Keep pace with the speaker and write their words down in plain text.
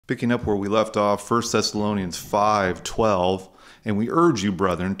Picking up where we left off, 1 Thessalonians 5:12, and we urge you,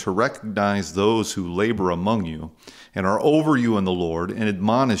 brethren, to recognize those who labor among you and are over you in the Lord and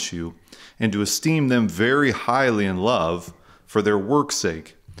admonish you, and to esteem them very highly in love for their work's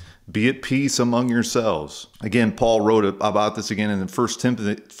sake. Be at peace among yourselves. Again, Paul wrote about this again in 1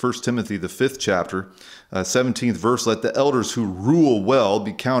 Timothy, the 5th chapter, 17th verse. Let the elders who rule well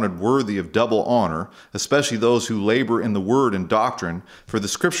be counted worthy of double honor, especially those who labor in the word and doctrine. For the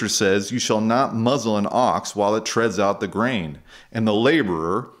scripture says, you shall not muzzle an ox while it treads out the grain, and the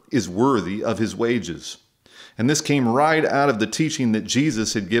laborer is worthy of his wages. And this came right out of the teaching that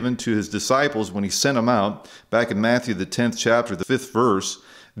Jesus had given to his disciples when he sent them out, back in Matthew, the 10th chapter, the 5th verse.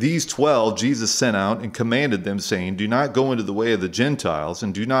 These 12 Jesus sent out and commanded them, saying, do not go into the way of the Gentiles,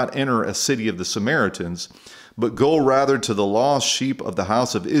 and do not enter a city of the Samaritans, but go rather to the lost sheep of the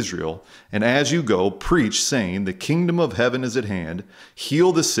house of Israel. And as you go, preach, saying, the kingdom of heaven is at hand.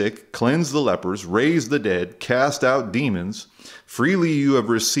 Heal the sick, cleanse the lepers, raise the dead, cast out demons. Freely you have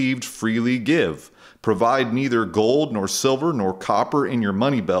received, freely give. Provide neither gold nor silver nor copper in your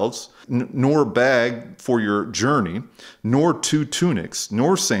money belts, nor bag for your journey, nor 2 tunics,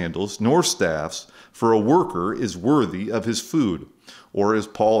 nor sandals, nor staffs, for a worker is worthy of his food, or as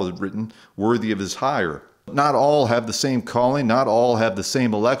Paul has written, worthy of his hire. Not all have the same calling, not all have the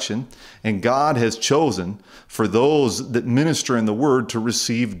same election, and God has chosen for those that minister in the word to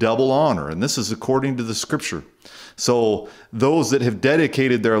receive double honor, and this is according to the scripture. So those that have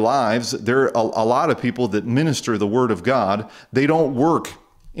dedicated their lives, there are a lot of people that minister the word of God. They don't work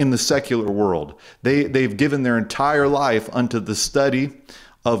in the secular world. They've given their entire life unto the study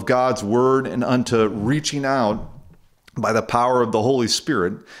of God's word and unto reaching out by the power of the Holy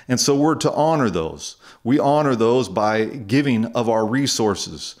Spirit. And so we're to honor those. We honor those by giving of our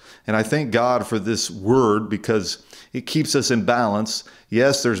resources. And I thank God for this word because it keeps us in balance.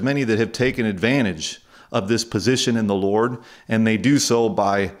 Yes, there's many that have taken advantage of this position in the Lord, and they do so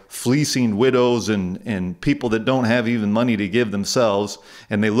by fleecing widows and people that don't have even money to give themselves,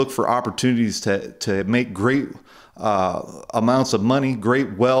 and they look for opportunities to make great amounts of money,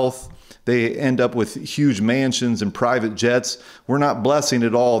 great wealth. They end up with huge mansions and private jets. We're not blessing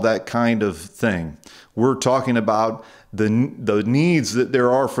at all that kind of thing. We're talking about the needs that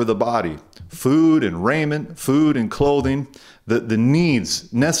there are for the body. Food and raiment, food and clothing, the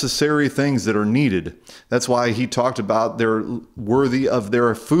needs, necessary things that are needed. That's why he talked about they're worthy of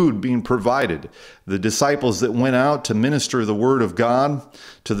their food being provided. The disciples that went out to minister the word of God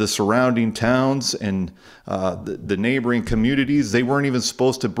to the surrounding towns and the neighboring communities, they weren't even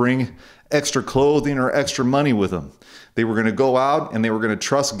supposed to bring extra clothing or extra money with them. They were going to go out and they were going to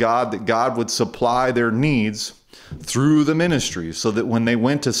trust God that God would supply their needs through the ministry, so that when they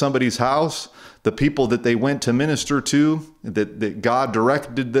went to somebody's house, the people that they went to minister to, that God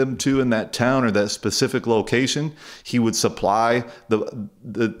directed them to in that town or that specific location, he would supply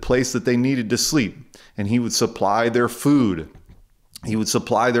the place that they needed to sleep, and he would supply their food. He would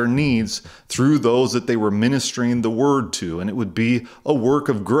supply their needs through those that they were ministering the word to, and it would be a work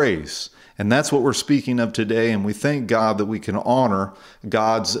of grace. And that's what we're speaking of today, and we thank God that we can honor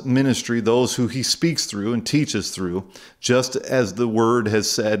God's ministry, those who he speaks through and teaches through, just as the word has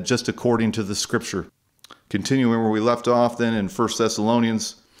said, just according to the scripture. Continuing where we left off then in 1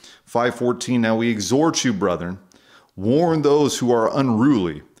 Thessalonians 5:14, now we exhort you, brethren, warn those who are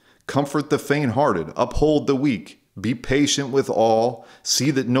unruly, comfort the faint-hearted, uphold the weak, be patient with all,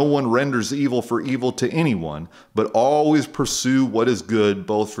 see that no one renders evil for evil to anyone, but always pursue what is good,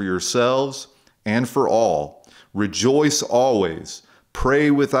 both for yourselves and for all. Rejoice always,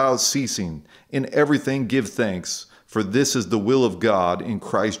 pray without ceasing, in everything give thanks, for this is the will of God in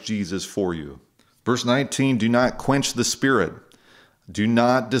Christ Jesus for you. Verse 19, do not quench the spirit, do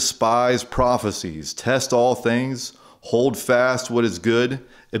not despise prophecies, test all things, hold fast what is good,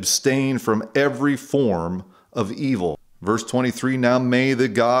 abstain from every form of evil. Verse 23, now may the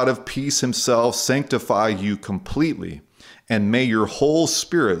God of peace himself sanctify you completely, and may your whole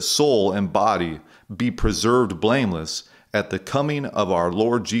spirit, soul, and body be preserved blameless at the coming of our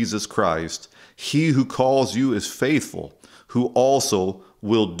Lord Jesus Christ. He who calls you is faithful, who also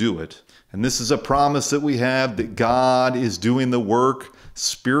will do it. And this is a promise that we have, that God is doing the work,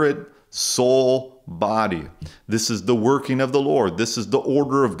 spirit, soul, body. This is the working of the Lord. This is the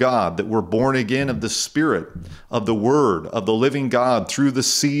order of God, that we're born again of the Spirit, of the Word, of the living God through the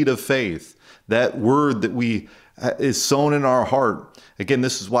seed of faith. That word that is sown in our heart. Again,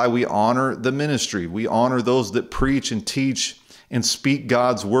 this is why we honor the ministry. We honor those that preach and teach and speak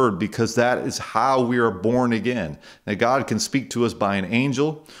God's word, because that is how we are born again. Now, God can speak to us by an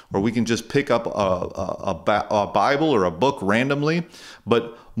angel, or we can just pick up a Bible or a book randomly,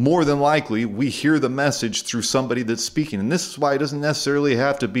 but more than likely we hear the message through somebody that's speaking. And this is why it doesn't necessarily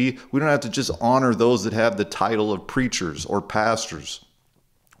have to be, we don't have to just honor those that have the title of preachers or pastors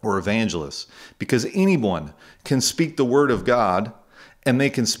or evangelists, because anyone can speak the word of God, and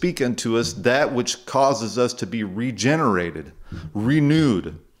they can speak unto us that which causes us to be regenerated,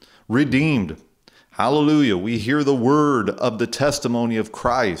 renewed, redeemed. Hallelujah. We hear the word of the testimony of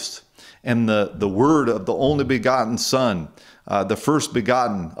Christ and the word of the only begotten Son, the first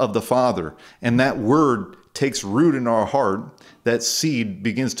begotten of the Father. And that word takes root in our heart. That seed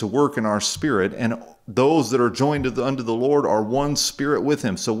begins to work in our spirit. And those that are joined unto the Lord are one spirit with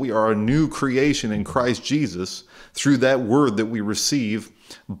him. So we are a new creation in Christ Jesus through that word that we receive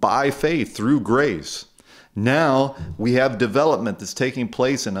by faith through grace. Now we have development that's taking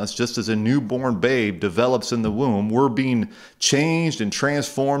place in us, just as a newborn babe develops in the womb. We're being changed and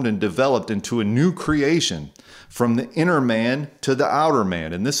transformed and developed into a new creation from the inner man to the outer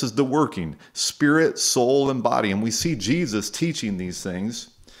man. And this is the working, spirit, soul, and body. And we see Jesus teaching these things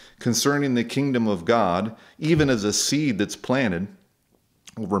concerning the kingdom of God, even as a seed that's planted.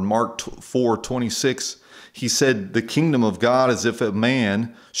 Over in Mark 4:26, he said, the kingdom of God is if a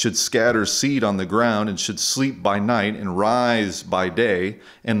man should scatter seed on the ground and should sleep by night and rise by day,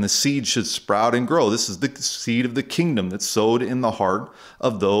 and the seed should sprout and grow. This is the seed of the kingdom that's sowed in the heart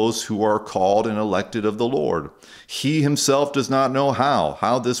of those who are called and elected of the Lord. He himself does not know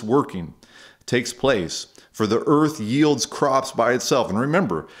how this working takes place. For the earth yields crops by itself. And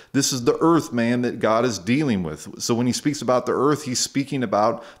remember, this is the earth, man, that God is dealing with. So when he speaks about the earth, he's speaking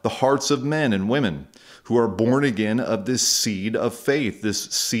about the hearts of men and women who are born again of this seed of faith, this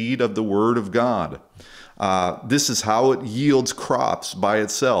seed of the word of God. This is how it yields crops by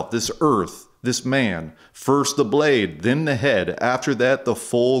itself. This earth, this man, first the blade, then the head, after that the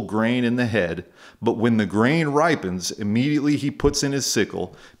full grain in the head. But when the grain ripens, immediately he puts in his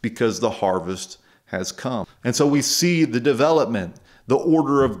sickle, because the harvest has come. And so we see the development, the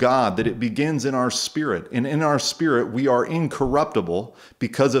order of God, that it begins in our spirit. And in our spirit, we are incorruptible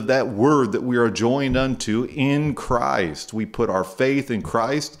because of that word that we are joined unto in Christ. We put our faith in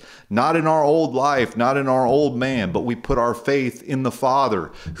Christ, not in our old life, not in our old man, but we put our faith in the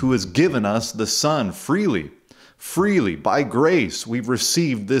Father who has given us the Son freely. Freely, by grace, we've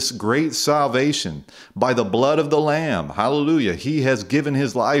received this great salvation by the blood of the Lamb. Hallelujah. He has given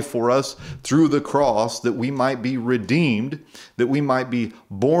his life for us through the cross, that we might be redeemed, that we might be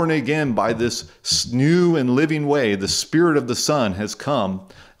born again by this new and living way. The Spirit of the Son has come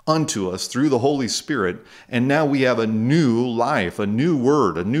unto us through the Holy Spirit, and now we have a new life, a new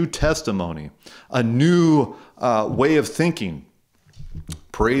word, a new testimony, a new way of thinking.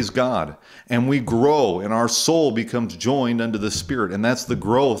 Praise God. And we grow, and our soul becomes joined unto the Spirit. And that's the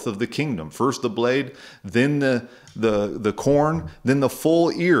growth of the kingdom. First the blade, then the corn, then the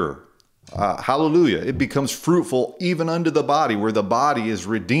full ear. Hallelujah. It becomes fruitful even unto the body, where the body is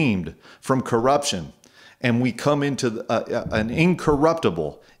redeemed from corruption. And we come into an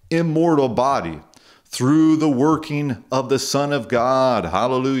incorruptible, immortal body through the working of the Son of God.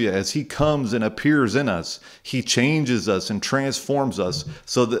 Hallelujah. As he comes and appears in us, he changes us and transforms us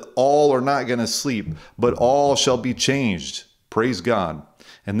so that all are not going to sleep, but all shall be changed. Praise God.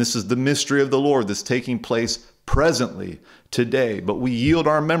 And this is the mystery of the Lord that's taking place presently today. But we yield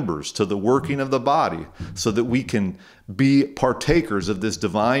our members to the working of the body so that we can be partakers of this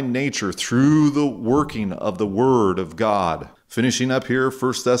divine nature through the working of the Word of God. Finishing up here,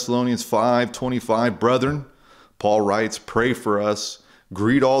 1 Thessalonians 5:25, brethren, Paul writes, pray for us.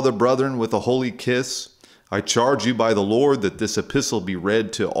 Greet all the brethren with a holy kiss. I charge you by the Lord that this epistle be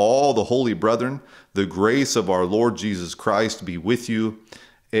read to all the holy brethren. The grace of our Lord Jesus Christ be with you.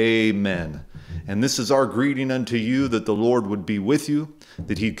 Amen. And this is our greeting unto you, that the Lord would be with you,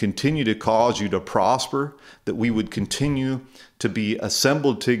 that he'd continue to cause you to prosper, that we would continue to be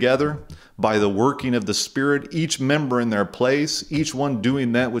assembled together by the working of the Spirit, each member in their place, each one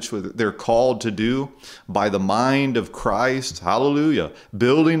doing that which they're called to do by the mind of Christ. Hallelujah.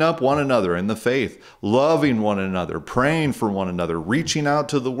 Building up one another in the faith, loving one another, praying for one another, reaching out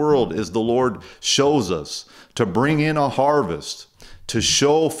to the world as the Lord shows us, to bring in a harvest, to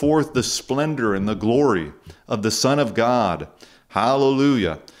show forth the splendor and the glory of the Son of God.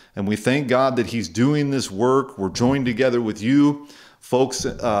 Hallelujah. And we thank God that he's doing this work. We're joined together with you, folks,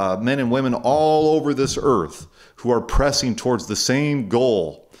 men and women all over this earth who are pressing towards the same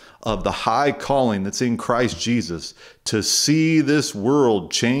goal of the high calling that's in Christ Jesus, to see this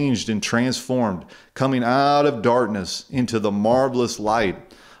world changed and transformed, coming out of darkness into the marvelous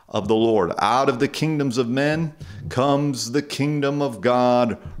light of the Lord. Out of the kingdoms of men comes the kingdom of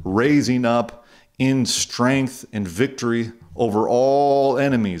God, raising up in strength and victory over all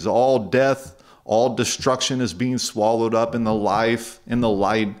enemies, all death, all destruction is being swallowed up in the life, in the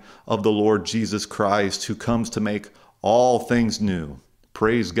light of the Lord Jesus Christ, who comes to make all things new.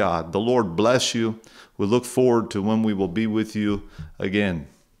 Praise God. The Lord bless you. We look forward to when we will be with you again.